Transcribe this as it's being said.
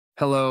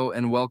Hello,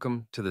 and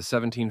welcome to the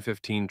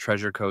 1715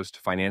 Treasure Coast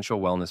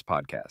Financial Wellness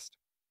Podcast.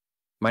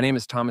 My name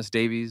is Thomas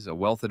Davies, a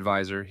wealth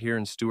advisor here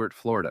in Stuart,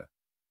 Florida.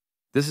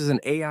 This is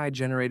an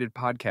AI-generated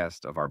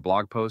podcast of our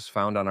blog posts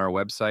found on our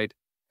website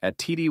at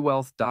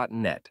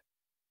tdwealth.net.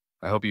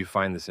 I hope you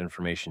find this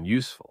information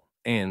useful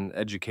and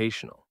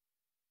educational.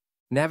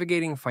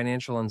 Navigating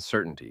financial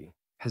uncertainty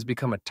has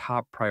become a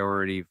top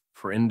priority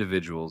for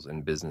individuals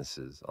and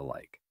businesses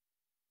alike.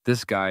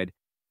 This guide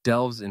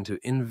delves into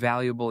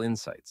invaluable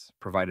insights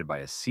provided by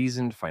a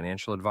seasoned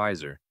financial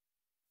advisor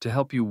to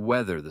help you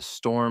weather the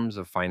storms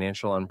of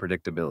financial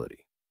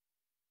unpredictability.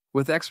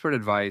 With expert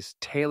advice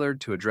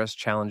tailored to address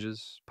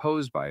challenges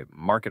posed by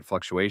market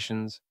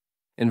fluctuations,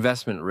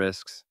 investment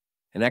risks,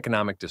 and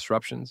economic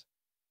disruptions,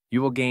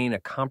 you will gain a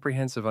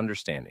comprehensive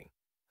understanding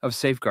of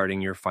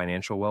safeguarding your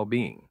financial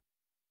well-being.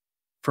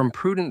 From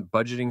prudent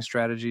budgeting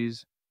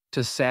strategies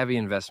to savvy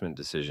investment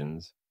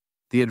decisions,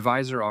 the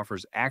advisor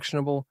offers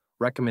actionable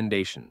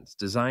recommendations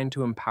designed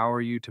to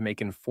empower you to make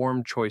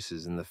informed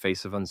choices in the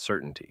face of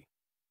uncertainty.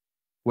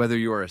 Whether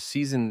you are a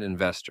seasoned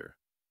investor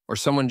or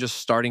someone just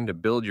starting to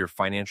build your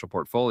financial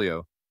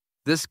portfolio,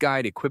 this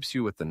guide equips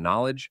you with the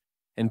knowledge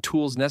and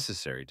tools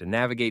necessary to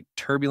navigate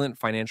turbulent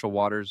financial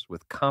waters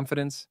with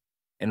confidence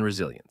and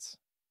resilience.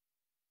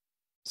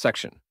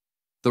 Section: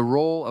 The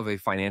role of a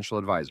financial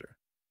advisor.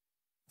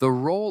 The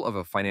role of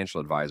a financial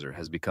advisor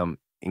has become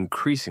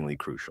increasingly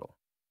crucial.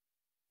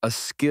 A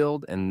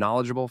skilled and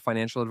knowledgeable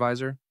financial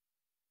advisor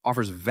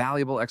offers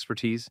valuable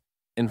expertise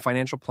in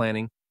financial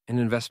planning and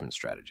investment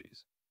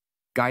strategies,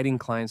 guiding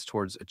clients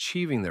towards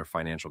achieving their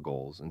financial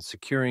goals and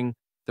securing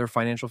their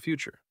financial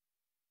future.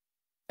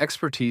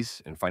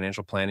 Expertise in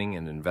financial planning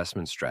and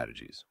investment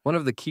strategies. One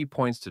of the key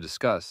points to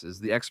discuss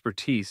is the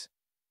expertise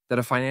that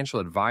a financial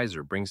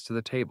advisor brings to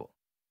the table.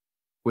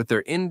 With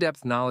their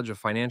in-depth knowledge of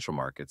financial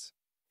markets,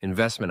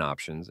 investment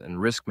options, and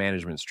risk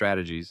management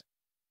strategies,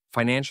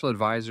 financial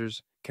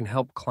advisors can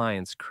help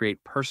clients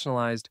create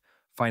personalized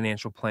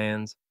financial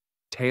plans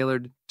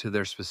tailored to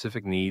their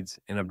specific needs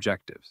and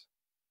objectives.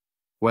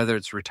 Whether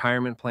it's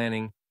retirement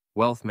planning,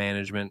 wealth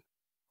management,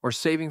 or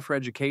saving for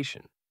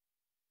education,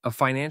 a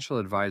financial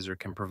advisor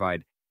can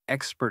provide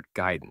expert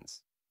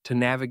guidance to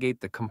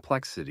navigate the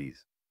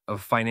complexities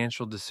of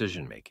financial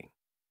decision-making.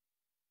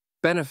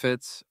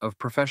 Benefits of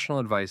professional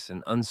advice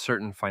in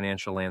uncertain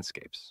financial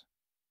landscapes.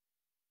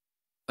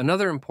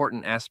 Another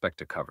important aspect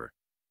to cover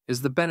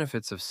is the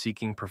benefits of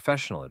seeking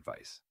professional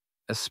advice,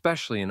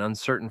 especially in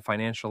uncertain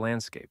financial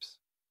landscapes.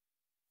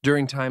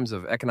 During times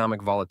of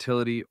economic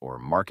volatility or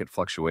market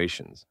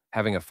fluctuations,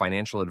 having a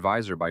financial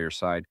advisor by your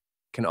side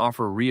can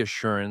offer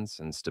reassurance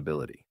and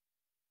stability.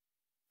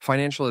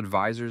 Financial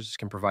advisors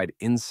can provide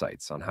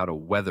insights on how to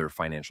weather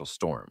financial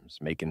storms,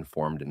 make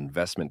informed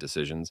investment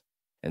decisions,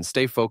 and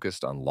stay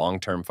focused on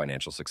long-term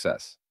financial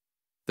success.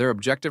 Their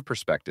objective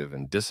perspective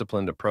and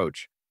disciplined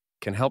approach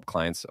can help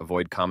clients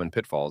avoid common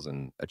pitfalls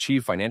and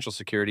achieve financial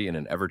security in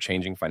an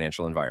ever-changing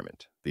financial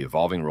environment, the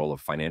evolving role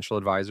of financial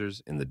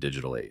advisors in the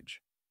digital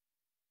age.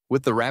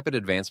 With the rapid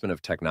advancement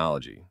of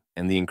technology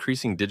and the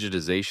increasing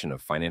digitization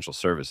of financial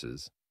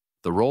services,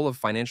 the role of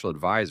financial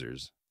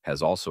advisors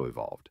has also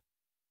evolved.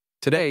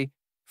 Today,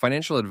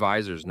 financial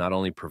advisors not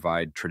only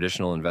provide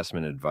traditional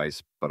investment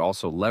advice, but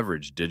also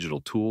leverage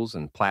digital tools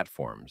and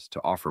platforms to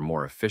offer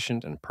more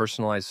efficient and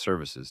personalized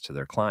services to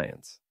their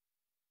clients.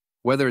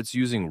 Whether it's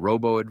using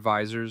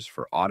robo-advisors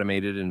for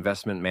automated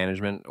investment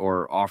management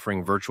or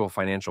offering virtual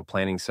financial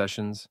planning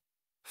sessions,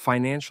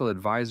 financial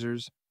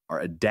advisors are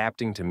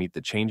adapting to meet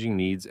the changing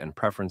needs and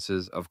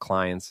preferences of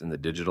clients in the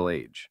digital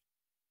age.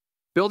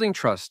 Building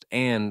trust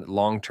and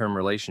long-term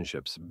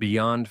relationships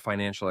beyond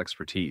financial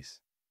expertise.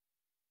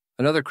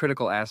 Another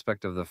critical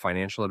aspect of the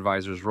financial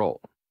advisor's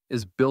role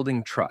is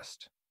building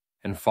trust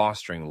and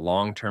fostering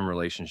long-term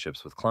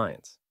relationships with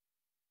clients.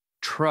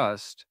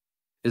 Trust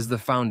is the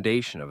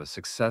foundation of a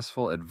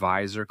successful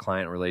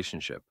advisor-client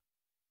relationship,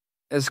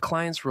 as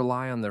clients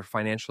rely on their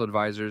financial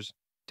advisors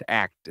to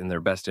act in their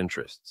best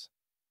interests,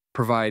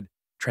 provide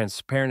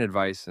transparent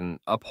advice, and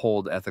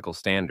uphold ethical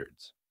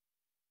standards.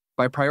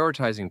 By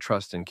prioritizing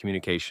trust and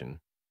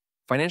communication,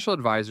 financial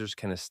advisors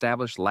can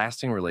establish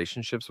lasting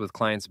relationships with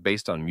clients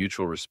based on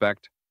mutual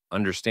respect,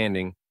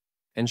 understanding,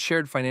 and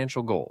shared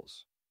financial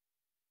goals.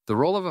 The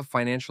role of a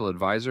financial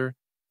advisor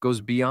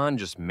goes beyond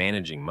just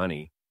managing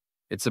money.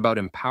 It's about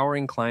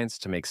empowering clients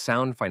to make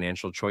sound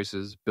financial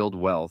choices, build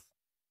wealth,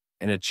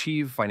 and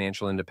achieve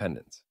financial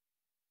independence.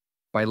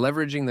 By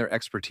leveraging their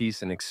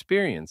expertise and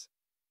experience,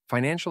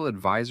 financial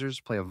advisors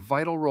play a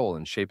vital role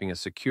in shaping a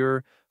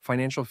secure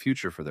financial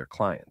future for their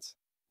clients,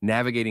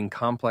 navigating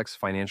complex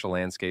financial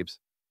landscapes,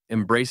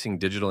 embracing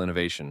digital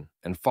innovation,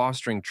 and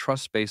fostering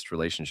trust-based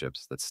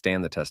relationships that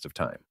stand the test of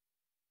time.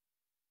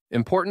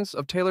 Importance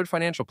of tailored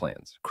financial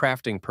plans,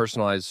 crafting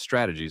personalized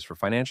strategies for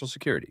financial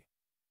security.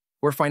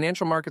 Where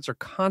financial markets are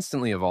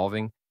constantly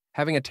evolving,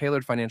 having a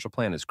tailored financial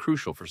plan is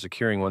crucial for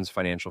securing one's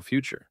financial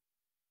future.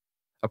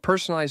 A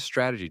personalized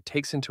strategy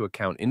takes into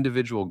account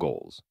individual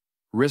goals,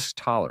 risk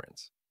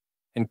tolerance,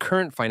 and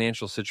current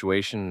financial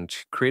situation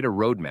to create a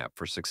roadmap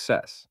for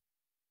success.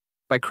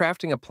 By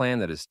crafting a plan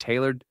that is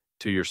tailored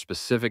to your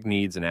specific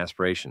needs and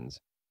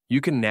aspirations,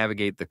 you can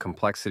navigate the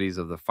complexities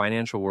of the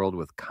financial world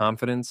with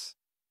confidence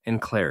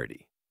and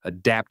clarity,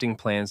 adapting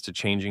plans to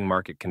changing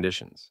market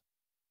conditions.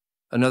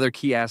 Another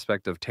key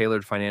aspect of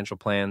tailored financial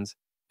plans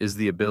is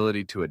the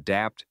ability to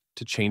adapt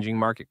to changing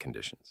market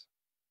conditions.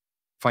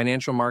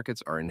 Financial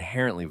markets are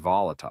inherently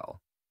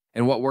volatile,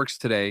 and what works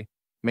today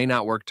may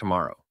not work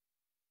tomorrow.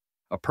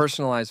 A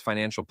personalized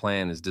financial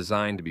plan is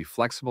designed to be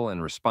flexible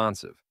and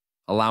responsive,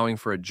 allowing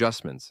for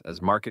adjustments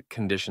as market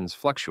conditions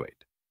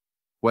fluctuate.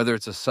 Whether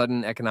it's a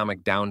sudden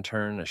economic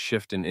downturn, a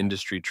shift in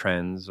industry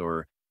trends,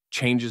 or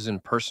changes in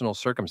personal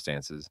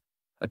circumstances,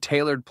 a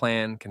tailored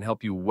plan can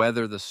help you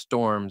weather the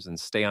storms and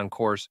stay on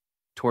course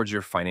towards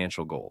your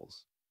financial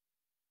goals.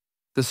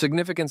 The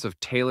significance of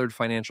tailored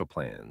financial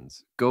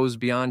plans goes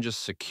beyond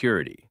just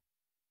security.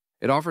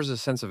 It offers a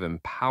sense of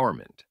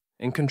empowerment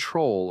and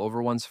control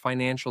over one's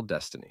financial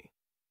destiny.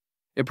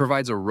 It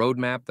provides a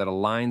roadmap that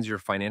aligns your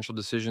financial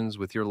decisions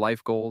with your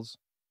life goals,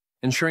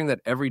 ensuring that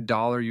every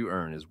dollar you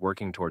earn is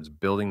working towards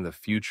building the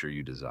future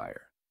you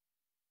desire.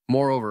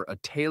 Moreover, a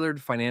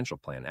tailored financial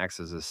plan acts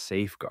as a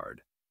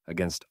safeguard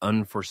against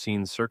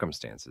unforeseen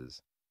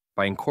circumstances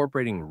by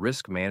incorporating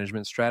risk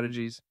management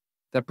strategies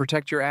that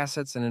protect your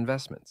assets and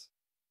investments.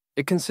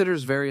 It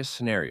considers various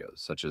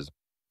scenarios such as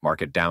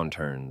market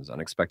downturns,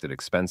 unexpected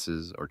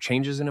expenses, or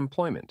changes in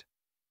employment,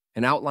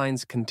 and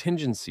outlines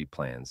contingency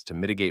plans to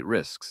mitigate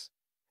risks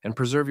and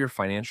preserve your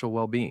financial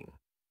well-being.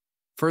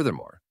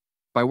 Furthermore,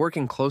 by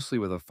working closely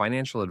with a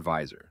financial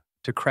advisor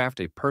to craft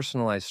a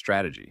personalized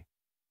strategy,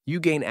 you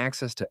gain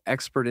access to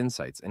expert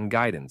insights and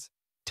guidance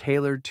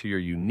tailored to your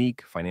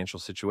unique financial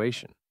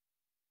situation.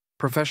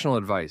 Professional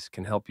advice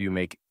can help you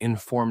make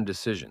informed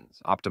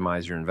decisions,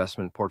 optimize your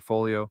investment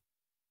portfolio,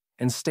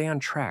 and stay on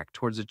track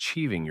towards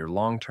achieving your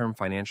long-term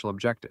financial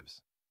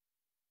objectives.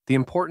 The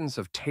importance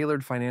of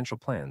tailored financial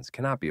plans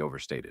cannot be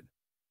overstated.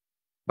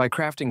 By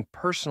crafting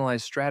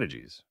personalized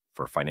strategies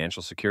for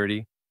financial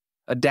security,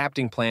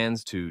 adapting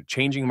plans to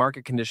changing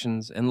market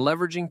conditions, and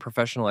leveraging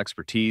professional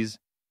expertise,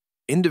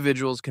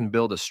 individuals can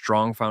build a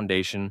strong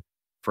foundation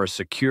for a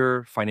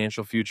secure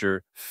financial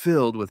future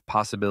filled with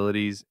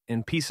possibilities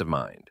and peace of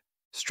mind.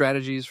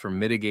 Strategies for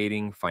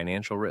mitigating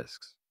financial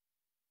risks.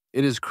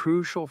 It is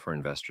crucial for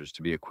investors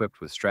to be equipped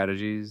with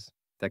strategies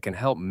that can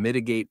help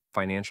mitigate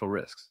financial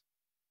risks.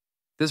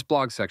 This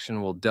blog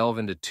section will delve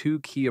into two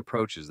key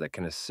approaches that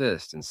can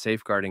assist in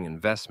safeguarding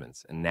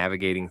investments and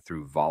navigating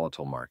through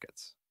volatile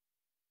markets.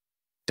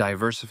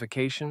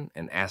 Diversification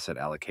and asset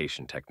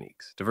allocation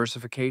techniques.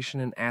 Diversification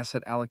and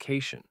asset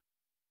allocation.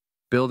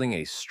 Building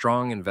a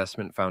strong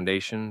investment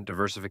foundation,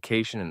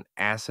 diversification and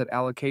asset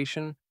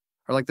allocation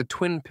are like the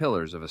twin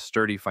pillars of a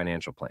sturdy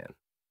financial plan.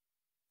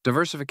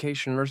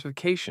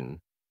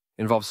 Diversification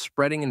involves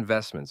spreading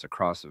investments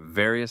across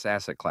various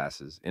asset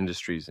classes,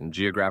 industries, and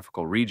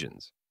geographical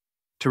regions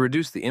to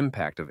reduce the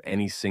impact of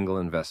any single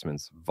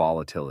investment's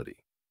volatility.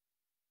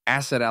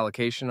 Asset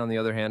allocation, on the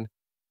other hand,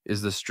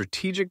 is the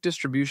strategic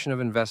distribution of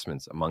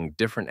investments among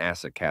different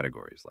asset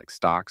categories like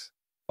stocks,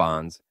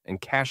 bonds,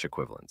 and cash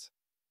equivalents,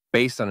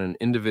 based on an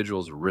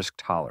individual's risk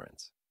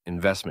tolerance,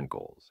 investment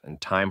goals,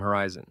 and time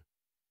horizon.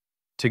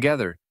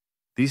 Together,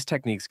 these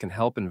techniques can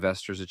help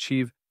investors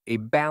achieve a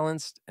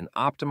balanced and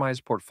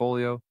optimized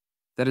portfolio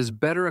that is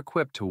better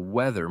equipped to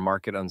weather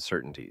market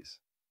uncertainties.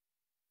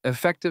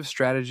 Effective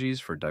strategies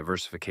for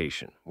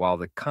diversification. While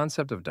the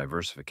concept of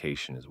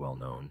diversification is well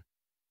known,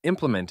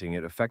 implementing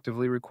it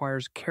effectively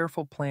requires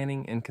careful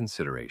planning and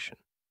consideration.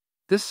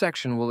 This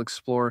section will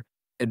explore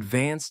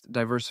advanced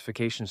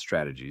diversification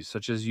strategies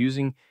such as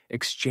using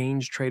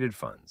exchange-traded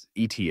funds,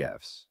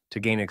 ETFs, to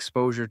gain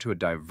exposure to a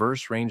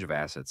diverse range of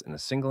assets in a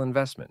single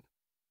investment,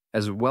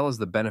 as well as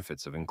the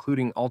benefits of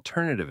including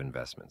alternative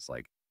investments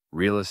like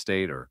real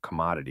estate or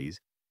commodities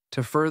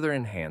to further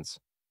enhance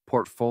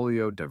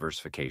portfolio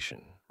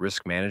diversification,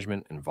 risk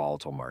management, and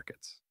volatile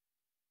markets.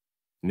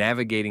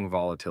 Navigating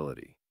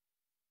volatility.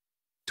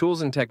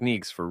 Tools and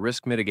techniques for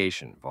risk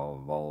mitigation.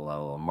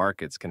 Volatile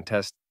markets can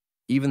test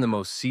even the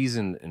most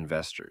seasoned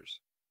investors.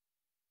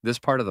 This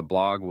part of the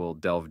blog will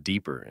delve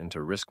deeper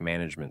into risk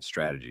management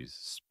strategies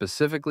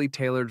specifically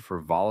tailored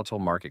for volatile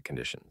market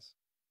conditions.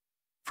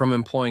 From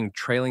employing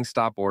trailing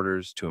stop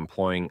orders to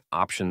employing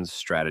options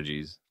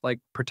strategies like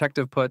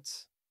protective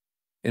puts,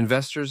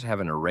 investors have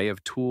an array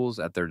of tools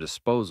at their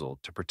disposal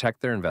to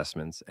protect their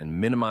investments and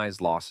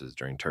minimize losses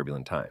during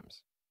turbulent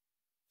times.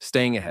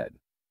 Staying ahead,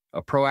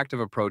 a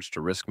proactive approach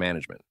to risk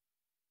management.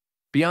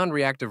 Beyond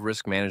reactive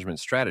risk management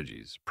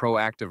strategies,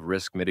 proactive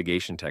risk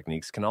mitigation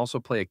techniques can also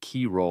play a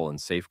key role in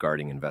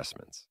safeguarding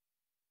investments.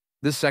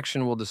 This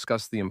section will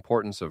discuss the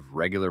importance of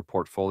regular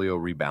portfolio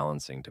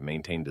rebalancing to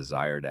maintain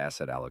desired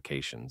asset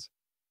allocations,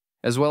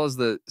 as well as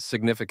the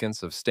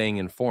significance of staying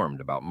informed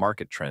about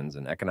market trends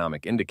and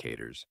economic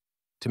indicators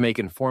to make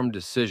informed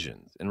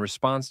decisions in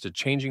response to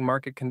changing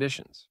market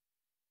conditions.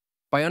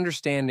 By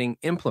understanding,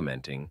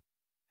 implementing,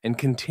 and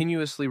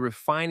continuously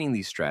refining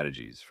these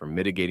strategies for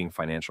mitigating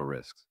financial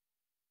risks,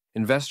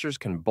 investors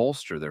can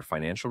bolster their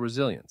financial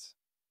resilience,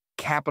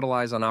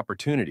 capitalize on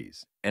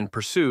opportunities, and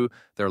pursue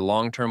their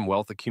long-term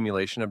wealth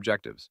accumulation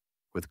objectives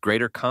with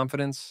greater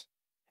confidence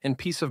and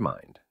peace of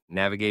mind,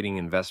 navigating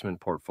investment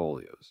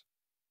portfolios.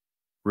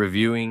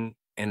 Reviewing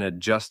and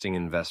adjusting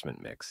investment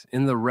mix.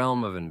 In the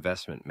realm of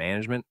investment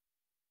management,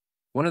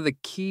 one of the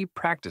key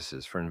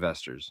practices for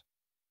investors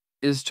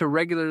is to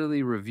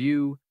regularly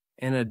review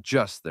and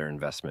adjust their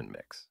investment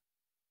mix.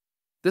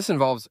 This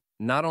involves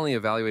not only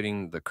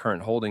evaluating the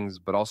current holdings,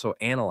 but also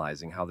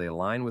analyzing how they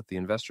align with the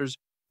investor's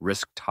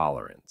risk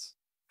tolerance,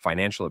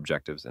 financial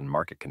objectives, and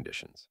market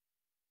conditions.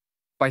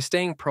 By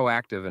staying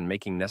proactive and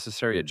making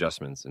necessary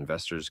adjustments,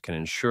 investors can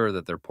ensure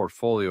that their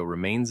portfolio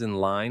remains in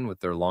line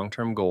with their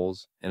long-term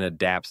goals and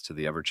adapts to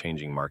the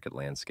ever-changing market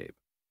landscape.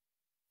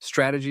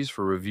 Strategies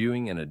for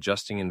reviewing and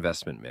adjusting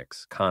investment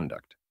mix.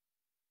 Conduct.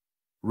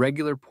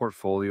 Regular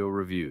portfolio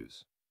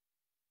reviews.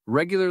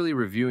 Regularly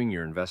reviewing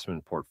your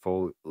investment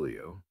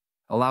portfolio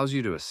allows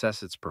you to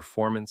assess its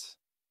performance,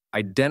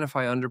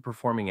 identify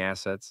underperforming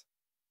assets,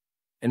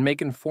 and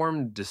make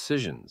informed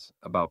decisions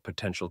about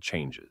potential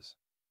changes.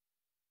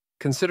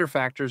 Consider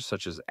factors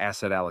such as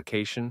asset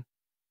allocation,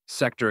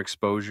 sector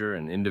exposure,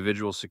 and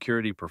individual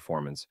security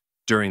performance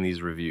during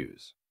these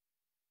reviews.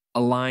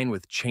 Align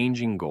with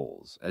changing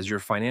goals. As your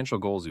financial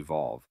goals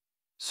evolve,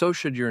 so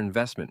should your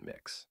investment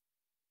mix.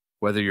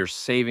 Whether you're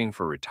saving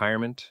for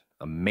retirement,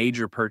 a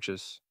major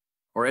purchase,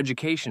 or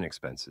education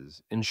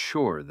expenses,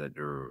 ensure that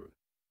your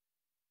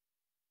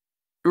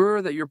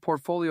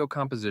portfolio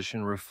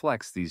composition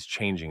reflects these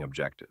changing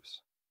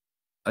objectives.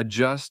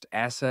 Adjust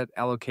asset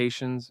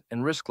allocations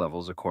and risk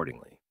levels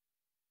accordingly.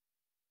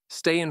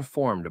 Stay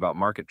informed about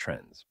market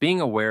trends.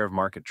 Being aware of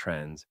market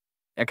trends,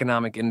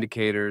 economic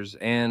indicators,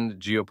 and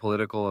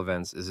geopolitical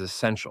events is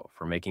essential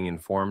for making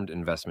informed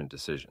investment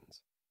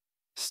decisions.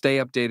 Stay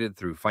updated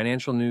through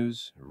financial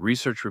news,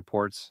 research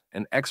reports,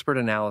 and expert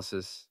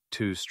analysis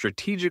to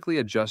strategically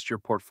adjust your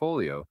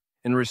portfolio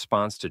in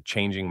response to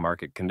changing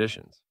market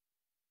conditions.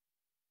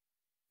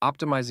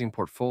 Optimizing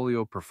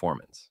portfolio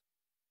performance.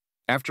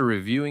 After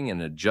reviewing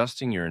and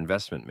adjusting your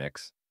investment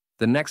mix,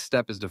 the next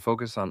step is to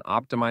focus on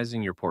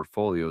optimizing your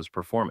portfolio's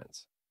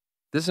performance.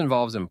 This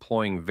involves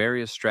employing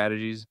various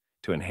strategies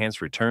to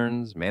enhance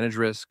returns, manage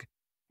risk,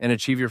 and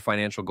achieve your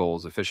financial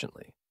goals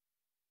efficiently.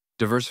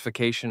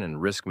 Diversification and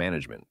risk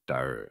management.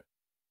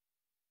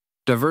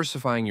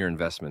 Diversifying your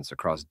investments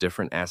across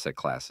different asset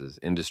classes,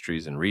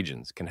 industries, and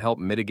regions can help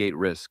mitigate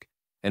risk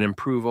and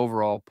improve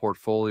overall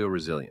portfolio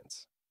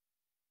resilience.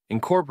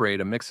 Incorporate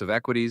a mix of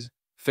equities,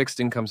 fixed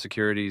income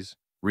securities,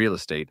 real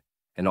estate,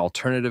 and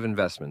alternative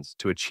investments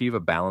to achieve a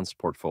balanced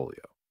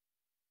portfolio.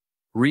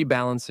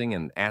 Rebalancing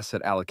and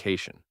asset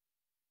allocation.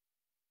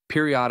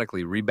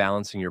 Periodically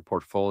rebalancing your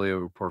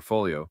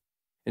portfolio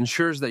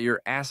ensures that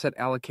your asset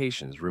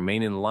allocations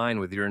remain in line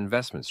with your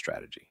investment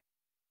strategy.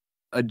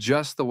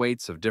 Adjust the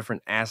weights of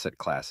different asset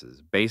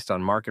classes based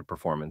on market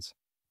performance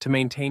to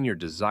maintain your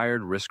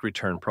desired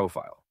risk-return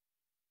profile.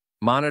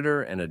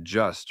 Monitor and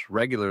adjust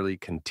regularly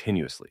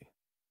continuously.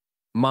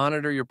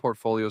 Monitor your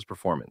portfolio's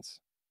performance,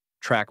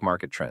 track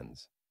market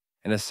trends,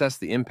 and assess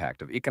the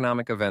impact of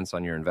economic events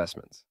on your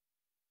investments.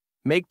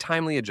 Make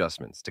timely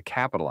adjustments to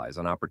capitalize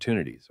on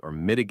opportunities or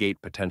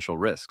mitigate potential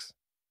risks.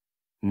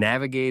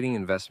 Navigating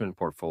investment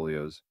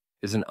portfolios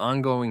is an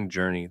ongoing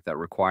journey that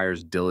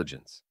requires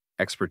diligence,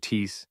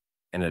 expertise,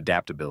 and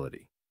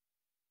adaptability.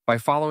 By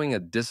following a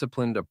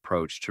disciplined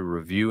approach to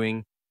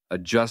reviewing,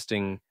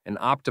 adjusting, and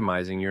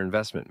optimizing your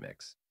investment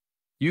mix,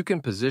 you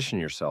can position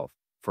yourself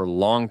for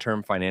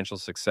long-term financial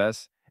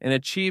success and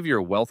achieve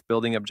your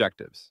wealth-building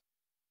objectives.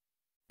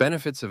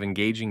 Benefits of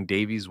engaging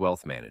Davies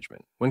Wealth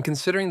Management. When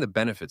considering the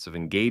benefits of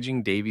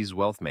engaging Davies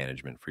Wealth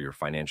Management for your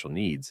financial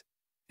needs,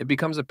 it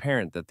becomes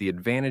apparent that the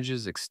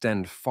advantages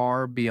extend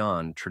far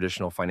beyond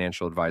traditional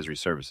financial advisory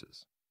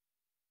services.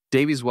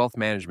 Davies Wealth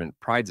Management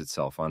prides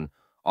itself on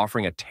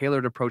offering a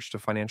tailored approach to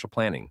financial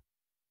planning,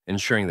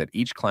 ensuring that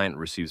each client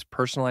receives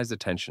personalized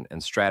attention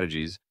and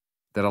strategies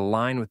that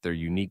align with their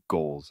unique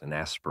goals and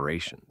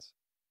aspirations.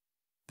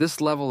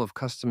 This level of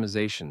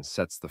customization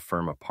sets the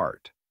firm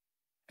apart,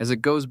 as it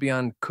goes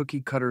beyond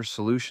cookie-cutter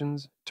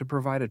solutions to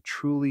provide a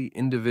truly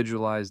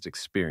individualized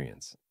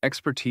experience,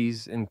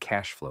 expertise in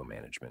cash flow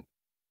management.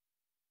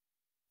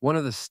 One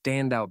of the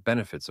standout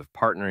benefits of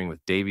partnering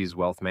with Davies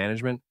Wealth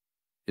Management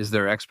is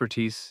their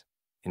expertise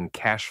in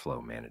cash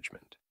flow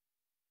management.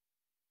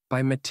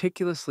 By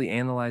meticulously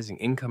analyzing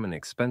income and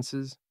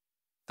expenses,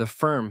 the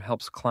firm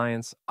helps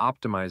clients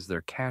optimize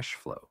their cash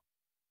flow,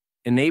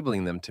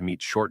 enabling them to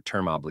meet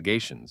short-term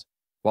obligations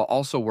while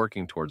also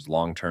working towards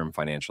long-term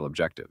financial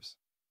objectives.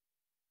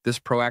 This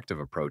proactive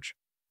approach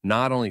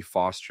not only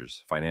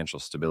fosters financial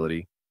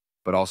stability,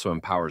 but also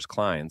empowers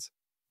clients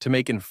to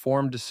make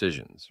informed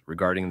decisions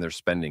regarding their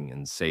spending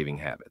and saving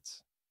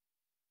habits.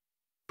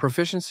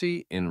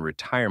 Proficiency in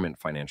retirement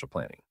financial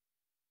planning.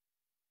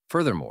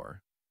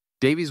 Furthermore,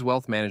 Davies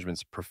Wealth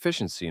Management's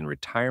proficiency in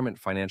retirement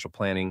financial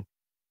planning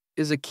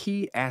is a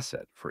key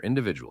asset for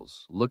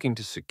individuals looking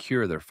to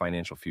secure their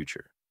financial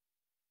future.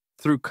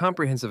 Through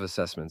comprehensive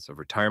assessments of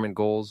retirement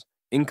goals,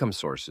 income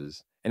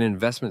sources, and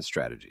investment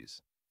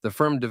strategies, The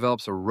firm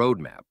develops a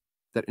roadmap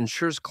that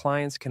ensures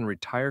clients can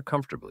retire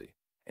comfortably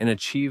and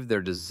achieve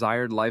their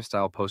desired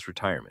lifestyle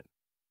post-retirement.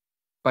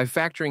 By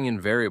factoring in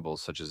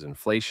variables such as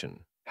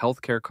inflation,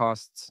 healthcare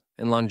costs,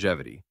 and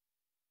longevity,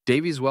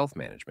 Davies Wealth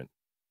Management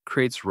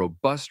creates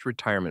robust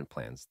retirement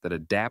plans that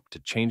adapt to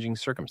changing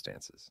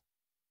circumstances.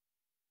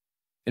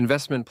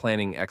 Investment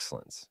planning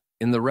excellence.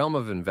 In the realm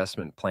of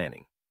investment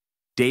planning,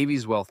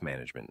 Davies Wealth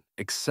Management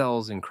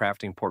excels in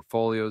crafting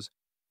portfolios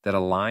that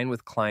align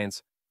with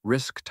clients'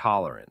 risk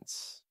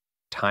tolerance,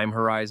 time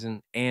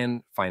horizon,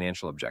 and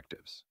financial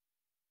objectives.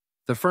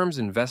 The firm's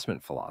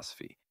investment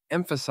philosophy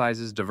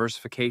emphasizes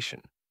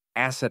diversification,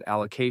 asset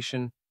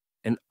allocation,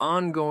 and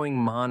ongoing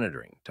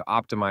monitoring to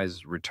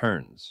optimize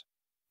returns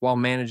while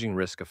managing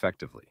risk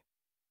effectively.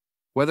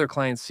 Whether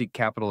clients seek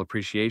capital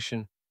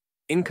appreciation,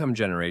 income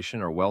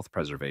generation, or wealth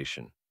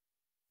preservation,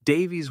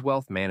 Davies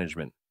Wealth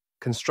Management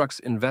constructs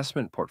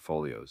investment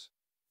portfolios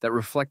that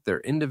reflect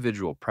their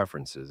individual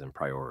preferences and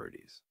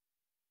priorities.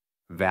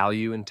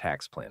 Value and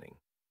tax planning.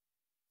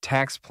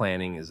 Tax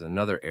planning is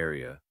another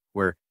area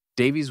where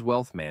Davies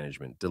Wealth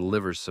Management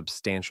delivers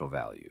substantial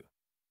value.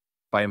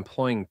 By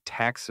employing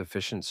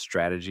tax-efficient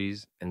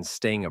strategies and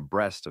staying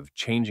abreast of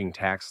changing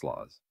tax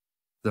laws,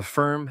 the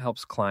firm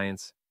helps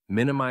clients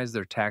minimize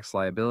their tax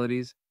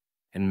liabilities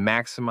and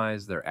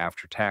maximize their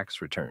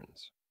after-tax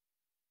returns.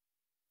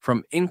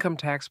 From income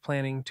tax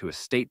planning to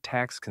estate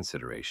tax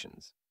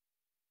considerations,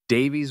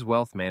 Davies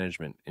Wealth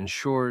Management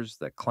ensures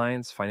that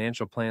clients'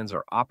 financial plans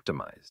are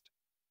optimized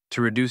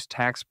to reduce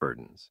tax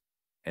burdens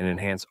and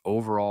enhance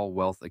overall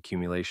wealth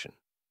accumulation.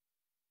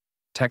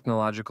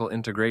 Technological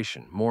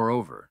integration.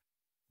 Moreover,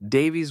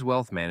 Davies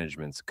Wealth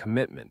Management's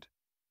commitment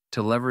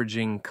to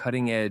leveraging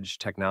cutting-edge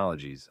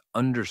technologies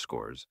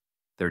underscores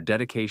their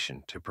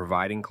dedication to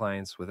providing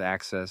clients with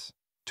access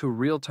to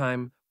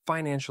real-time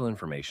financial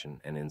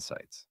information and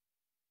insights.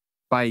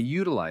 By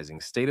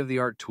utilizing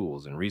state-of-the-art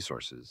tools and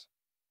resources,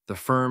 the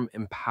firm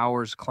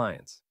empowers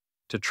clients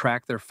to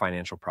track their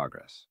financial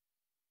progress,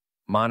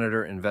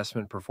 monitor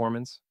investment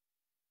performance,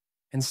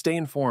 and stay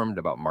informed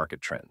about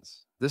market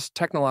trends. This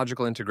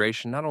technological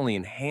integration not only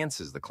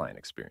enhances the client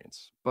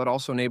experience, but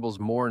also enables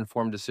more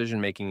informed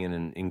decision-making in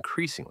an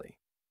increasingly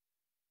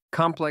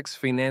complex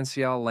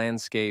financial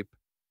landscape.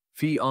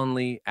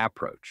 Fee-only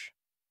approach.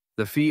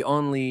 The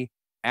fee-only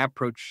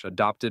approach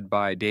adopted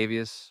by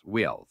Davies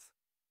Wealth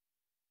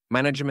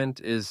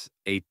Management is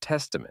a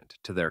testament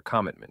to their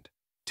commitment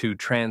to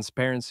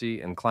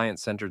transparency and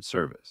client-centered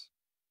service.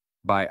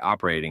 By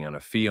operating on a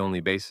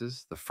fee-only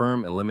basis, the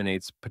firm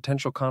eliminates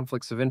potential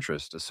conflicts of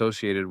interest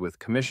associated with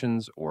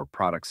commissions or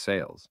product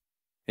sales,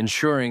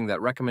 ensuring that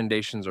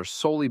recommendations are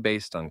solely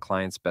based on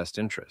clients' best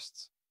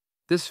interests.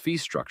 This fee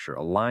structure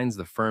aligns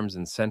the firm's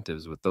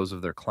incentives with those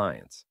of their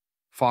clients,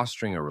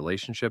 fostering a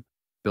relationship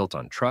built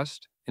on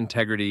trust,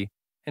 integrity,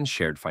 and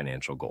shared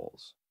financial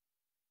goals.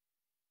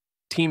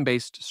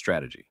 Team-based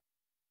strategy.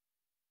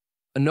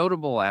 A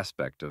notable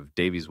aspect of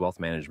Davies Wealth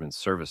Management's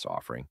service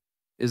offering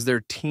is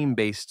their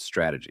team-based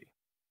strategy,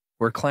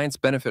 where clients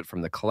benefit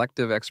from the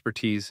collective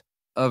expertise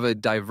of a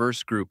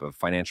diverse group of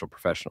financial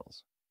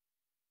professionals.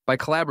 By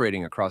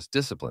collaborating across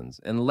disciplines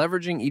and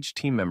leveraging each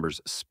team member's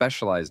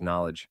specialized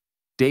knowledge,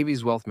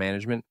 Davies Wealth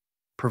Management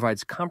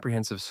provides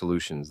comprehensive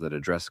solutions that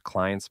address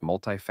clients'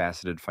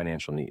 multifaceted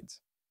financial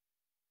needs.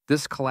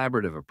 This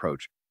collaborative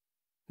approach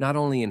not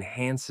only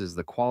enhances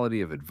the quality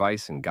of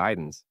advice and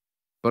guidance,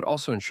 but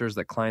also ensures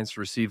that clients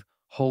receive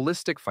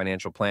holistic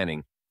financial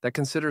planning that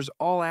considers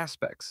all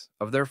aspects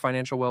of their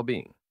financial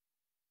well-being.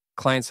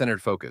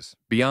 Client-centered focus.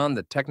 Beyond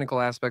the technical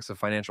aspects of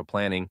financial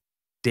planning,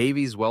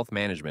 Davies Wealth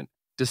Management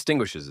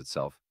distinguishes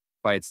itself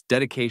by its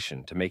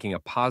dedication to making a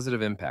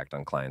positive impact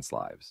on clients'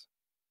 lives.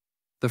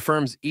 The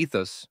firm's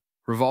ethos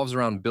revolves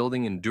around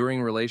building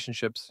enduring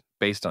relationships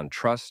based on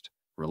trust,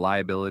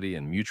 reliability,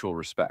 and mutual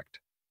respect.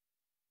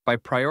 By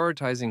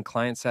prioritizing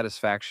client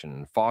satisfaction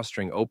and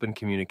fostering open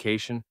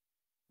communication,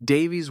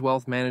 Davies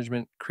Wealth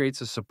Management creates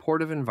a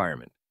supportive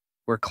environment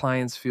where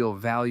clients feel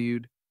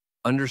valued,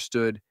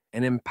 understood,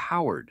 and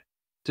empowered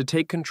to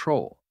take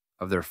control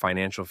of their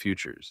financial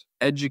futures.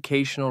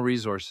 Educational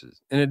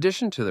resources. In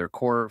addition to their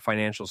core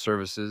financial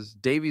services,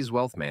 Davies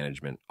Wealth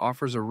Management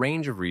offers a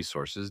range of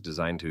resources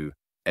designed to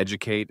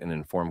educate and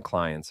inform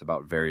clients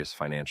about various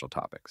financial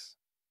topics.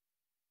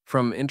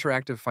 From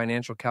interactive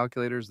financial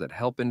calculators that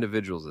help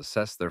individuals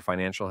assess their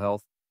financial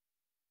health,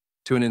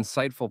 to an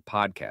insightful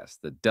podcast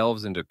that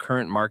delves into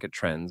current market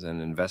trends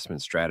and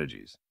investment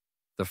strategies,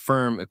 the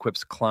firm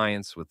equips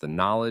clients with the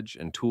knowledge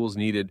and tools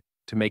needed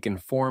to make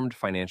informed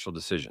financial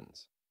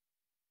decisions.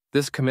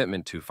 This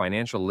commitment to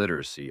financial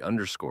literacy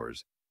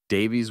underscores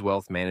Davies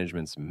Wealth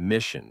Management's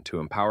mission to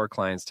empower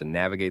clients to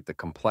navigate the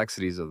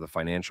complexities of the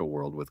financial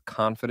world with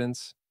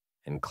confidence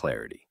and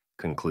clarity.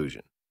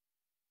 Conclusion.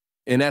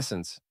 In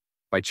essence,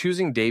 by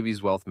choosing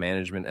Davies Wealth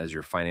Management as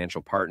your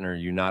financial partner,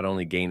 you not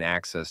only gain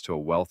access to a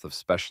wealth of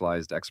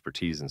specialized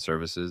expertise and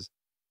services,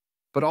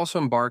 but also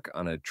embark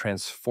on a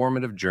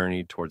transformative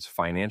journey towards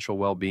financial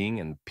well-being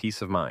and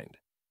peace of mind.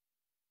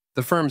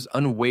 The firm's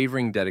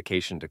unwavering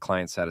dedication to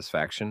client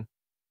satisfaction,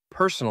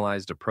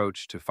 personalized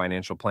approach to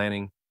financial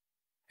planning,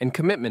 and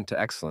commitment to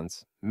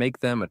excellence make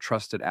them a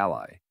trusted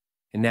ally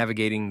in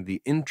navigating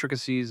the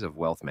intricacies of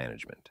wealth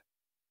management.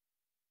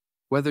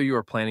 Whether you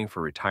are planning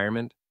for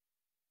retirement,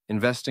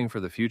 investing for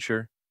the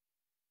future,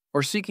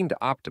 or seeking to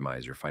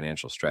optimize your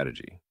financial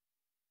strategy,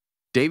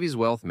 Davies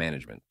Wealth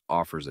Management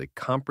offers a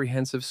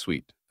comprehensive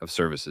suite of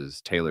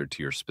services tailored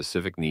to your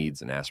specific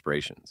needs and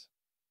aspirations.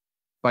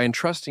 By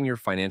entrusting your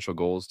financial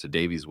goals to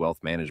Davies Wealth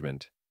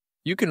Management,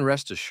 you can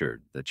rest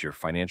assured that your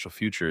financial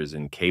future is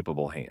in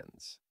capable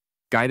hands,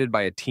 guided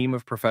by a team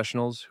of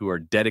professionals who are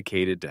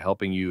dedicated to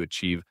helping you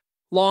achieve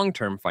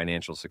long-term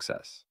financial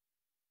success.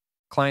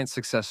 Client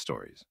success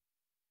stories,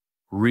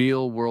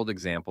 real-world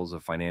examples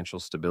of financial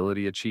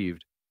stability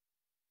achieved,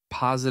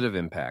 positive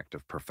impact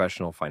of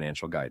professional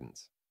financial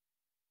guidance.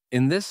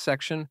 In this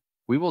section,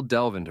 we will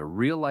delve into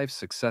real-life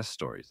success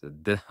stories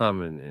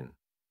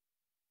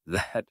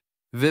that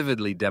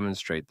vividly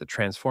demonstrate the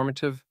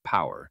transformative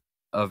power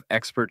of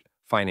expert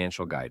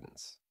financial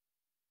guidance.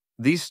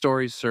 These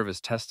stories serve as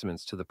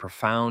testaments to the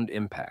profound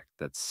impact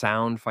that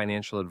sound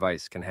financial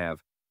advice can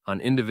have on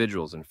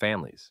individuals and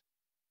families,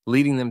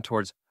 leading them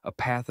towards a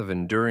path of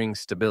enduring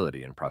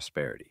stability and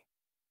prosperity.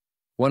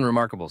 One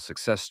remarkable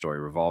success story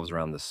revolves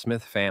around the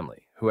Smith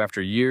family, who,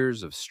 after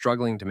years of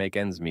struggling to make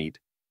ends meet,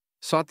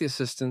 sought the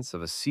assistance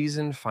of a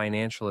seasoned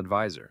financial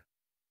advisor.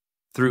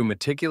 Through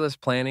meticulous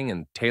planning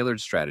and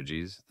tailored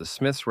strategies, the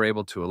Smiths were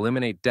able to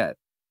eliminate debt,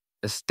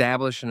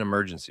 establish an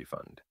emergency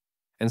fund,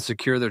 and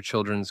secure their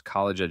children's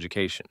college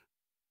education.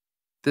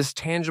 This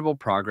tangible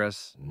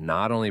progress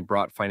not only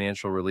brought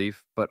financial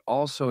relief, but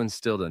also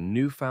instilled a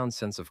newfound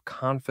sense of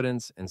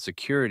confidence and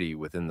security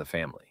within the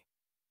family.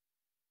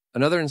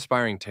 Another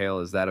inspiring tale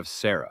is that of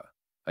Sarah,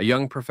 a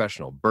young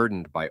professional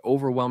burdened by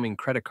overwhelming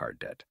credit card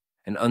debt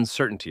and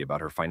uncertainty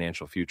about her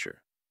financial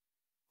future.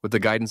 With the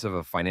guidance of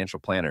a financial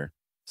planner,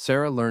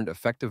 Sarah learned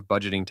effective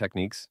budgeting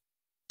techniques,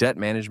 debt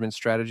management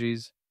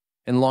strategies,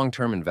 and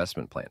long-term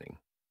investment planning.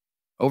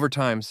 Over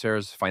time,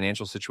 Sarah's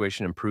financial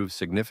situation improved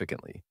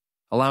significantly,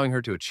 allowing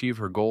her to achieve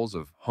her goals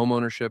of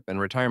homeownership and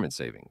retirement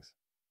savings.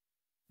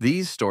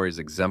 These stories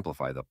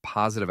exemplify the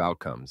positive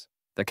outcomes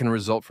that can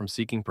result from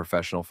seeking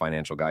professional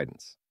financial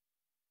guidance.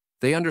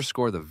 They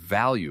underscore the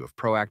value of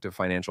proactive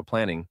financial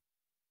planning,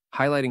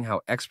 highlighting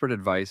how expert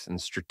advice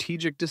and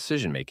strategic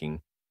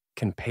decision-making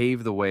can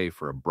pave the way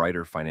for a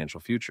brighter financial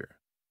future.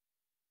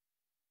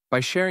 By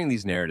sharing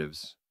these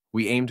narratives,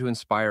 we aim to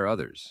inspire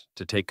others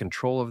to take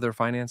control of their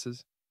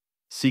finances,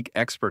 seek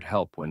expert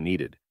help when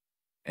needed,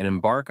 and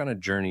embark on a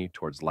journey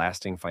towards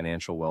lasting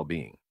financial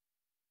well-being.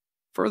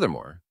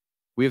 Furthermore,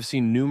 we have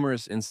seen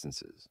numerous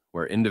instances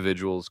where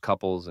individuals,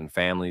 couples, and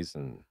families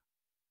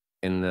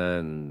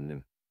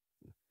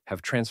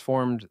have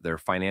transformed their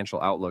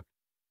financial outlook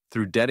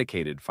through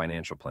dedicated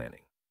financial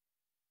planning.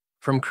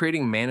 From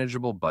creating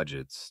manageable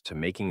budgets to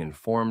making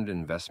informed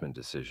investment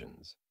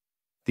decisions,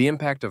 the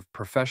impact of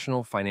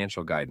professional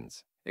financial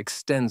guidance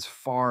extends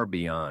far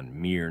beyond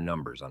mere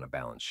numbers on a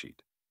balance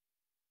sheet.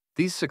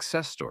 These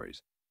success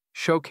stories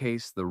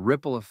showcase the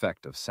ripple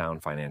effect of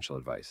sound financial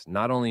advice,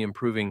 not only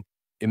improving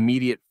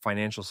immediate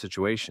financial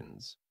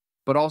situations,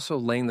 but also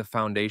laying the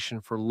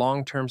foundation for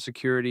long-term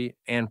security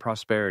and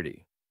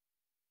prosperity.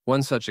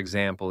 One such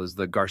example is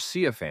the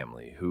Garcia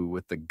family, who,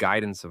 with the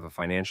guidance of a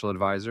financial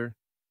advisor,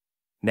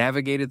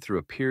 navigated through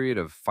a period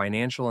of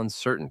financial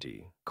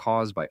uncertainty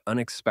caused by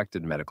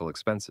unexpected medical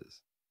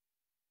expenses.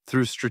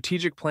 Through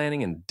strategic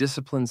planning and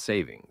disciplined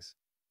savings,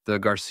 the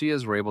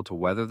Garcias were able to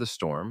weather the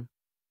storm,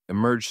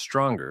 emerge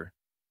stronger,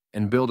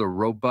 and build a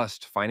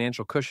robust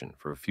financial cushion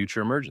for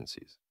future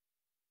emergencies.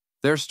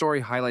 Their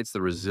story highlights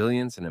the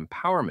resilience and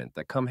empowerment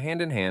that come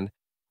hand in hand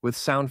with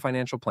sound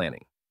financial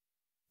planning.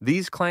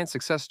 These client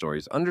success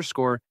stories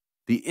underscore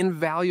the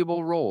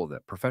invaluable role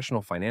that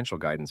professional financial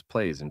guidance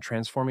plays in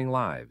transforming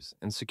lives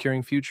and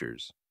securing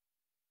futures.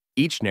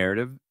 Each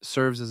narrative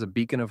serves as a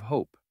beacon of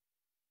hope,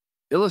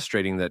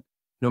 illustrating that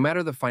no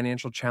matter the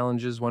financial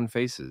challenges one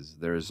faces,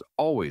 there is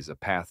always a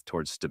path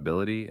towards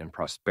stability and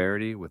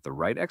prosperity with the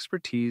right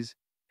expertise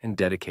and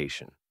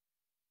dedication.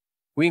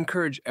 We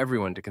encourage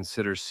everyone to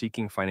consider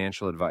seeking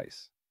financial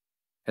advice,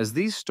 as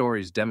these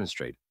stories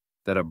demonstrate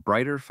that a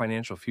brighter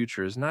financial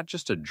future is not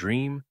just a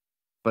dream,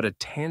 but a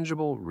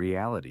tangible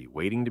reality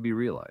waiting to be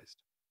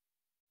realized.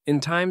 In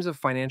times of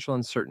financial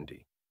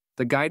uncertainty,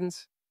 the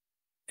guidance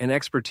and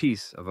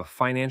expertise of a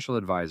financial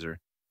advisor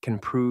can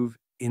prove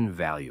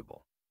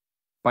invaluable.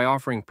 By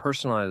offering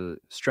personalized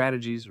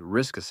strategies,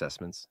 risk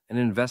assessments, and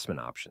investment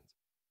options,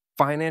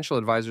 financial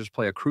advisors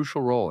play a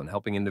crucial role in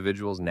helping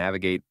individuals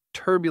navigate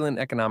turbulent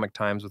economic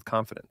times with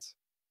confidence.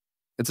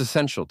 It's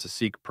essential to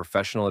seek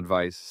professional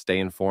advice, stay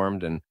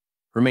informed, and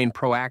remain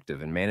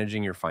proactive in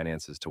managing your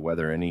finances to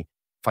weather any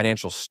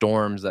financial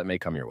storms that may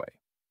come your way.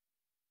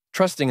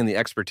 Trusting in the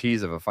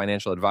expertise of a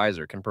financial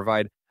advisor can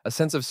provide a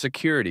sense of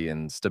security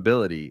and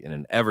stability in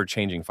an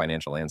ever-changing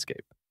financial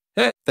landscape.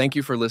 Thank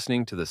you for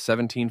listening to the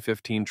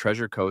 1715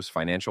 Treasure Coast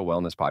Financial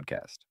Wellness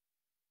Podcast.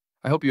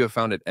 I hope you have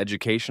found it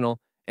educational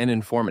and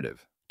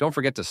informative. Don't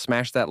forget to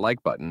smash that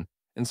like button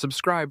and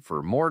subscribe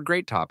for more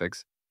great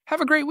topics.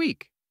 Have a great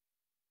week.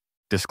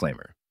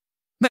 Disclaimer.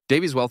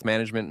 Davies Wealth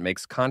Management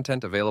makes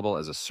content available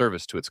as a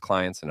service to its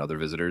clients and other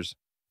visitors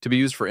to be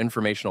used for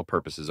informational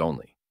purposes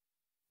only.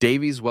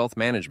 Davies Wealth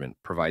Management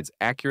provides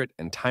accurate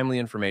and timely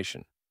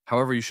information.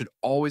 However, you should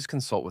always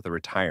consult with a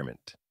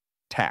retirement,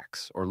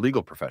 tax, or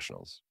legal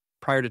professionals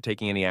prior to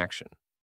taking any action.